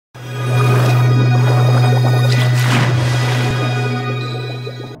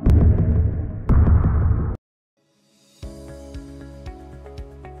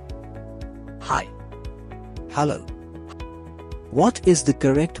Hello. What is the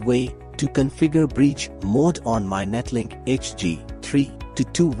correct way to configure breach mode on my Netlink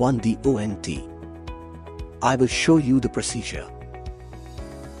HG3221D ONT? I will show you the procedure.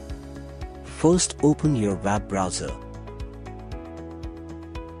 First, open your web browser.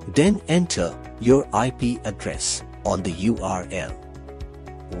 Then enter your IP address on the URL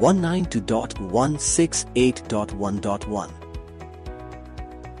 192.168.1.1.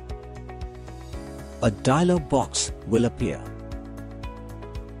 A dialog box will appear.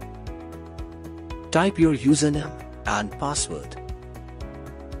 Type your username and password.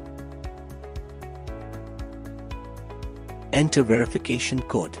 Enter verification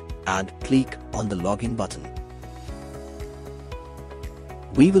code and click on the login button.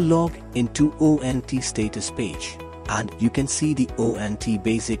 We will log into ONT status page and you can see the ONT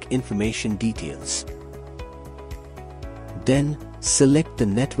basic information details. Then select the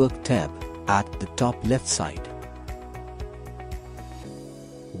network tab at the top left side.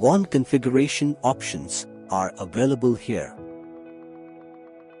 WAN configuration options are available here.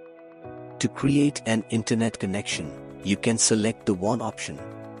 To create an internet connection, you can select the WAN option.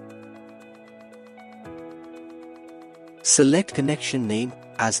 Select connection name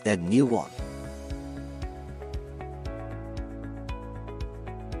as a new one.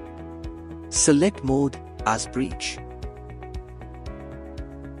 Select mode as breach.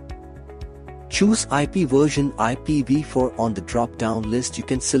 Choose IP version IPv4 on the drop-down list. You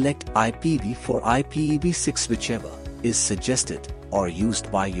can select IPv4 IPv6 whichever is suggested or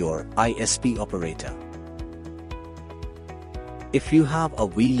used by your ISP operator. If you have a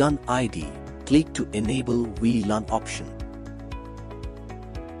VLAN ID, click to enable VLAN option.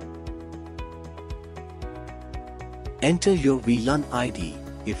 Enter your VLAN ID.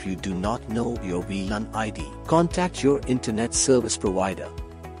 If you do not know your VLAN ID, contact your internet service provider.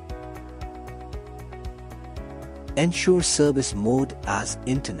 Ensure service mode as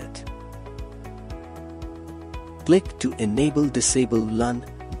internet. Click to enable disable LAN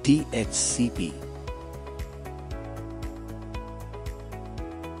DHCP.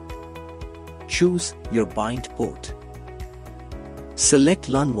 Choose your bind port. Select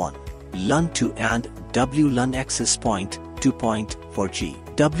LAN 1, LAN 2 and WLAN access point 2.4G,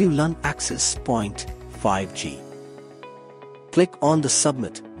 WLAN access point 5G. Click on the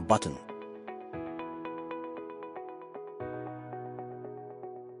submit button.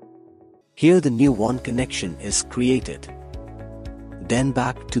 Here the new WAN connection is created. Then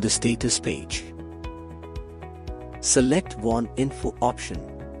back to the status page. Select WAN info option.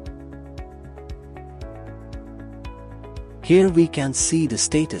 Here we can see the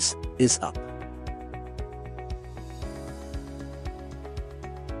status is up.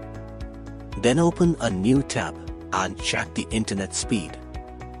 Then open a new tab and check the internet speed.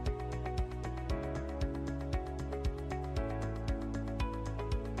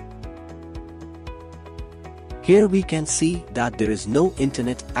 Here we can see that there is no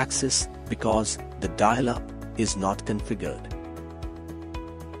internet access because the dial-up is not configured.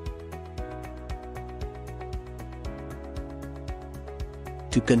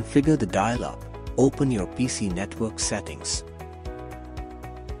 To configure the dial-up, open your PC network settings.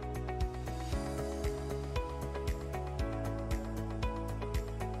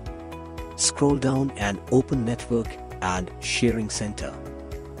 Scroll down and open Network and Sharing Center.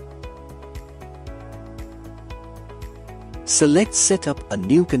 Select Set up a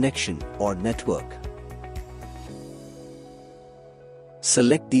new connection or network.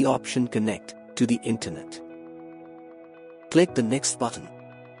 Select the option Connect to the Internet. Click the Next button.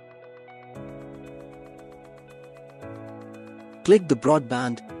 Click the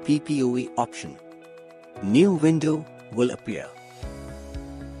Broadband PPOE option. New window will appear.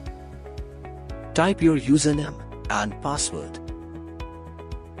 Type your username and password.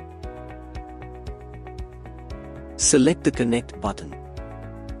 Select the Connect button.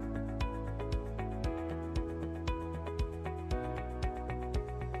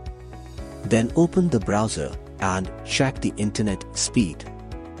 Then open the browser and check the internet speed.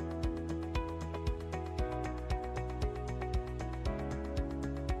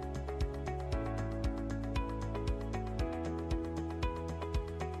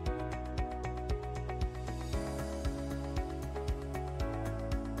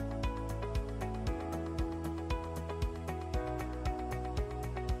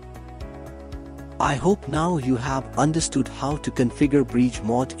 I hope now you have understood how to configure breach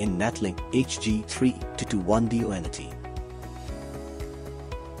mode in Netlink HG3221D ONT.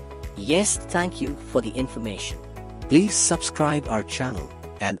 Yes, thank you for the information. Please subscribe our channel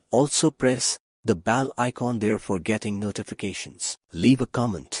and also press the bell icon there for getting notifications. Leave a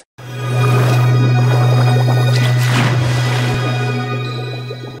comment.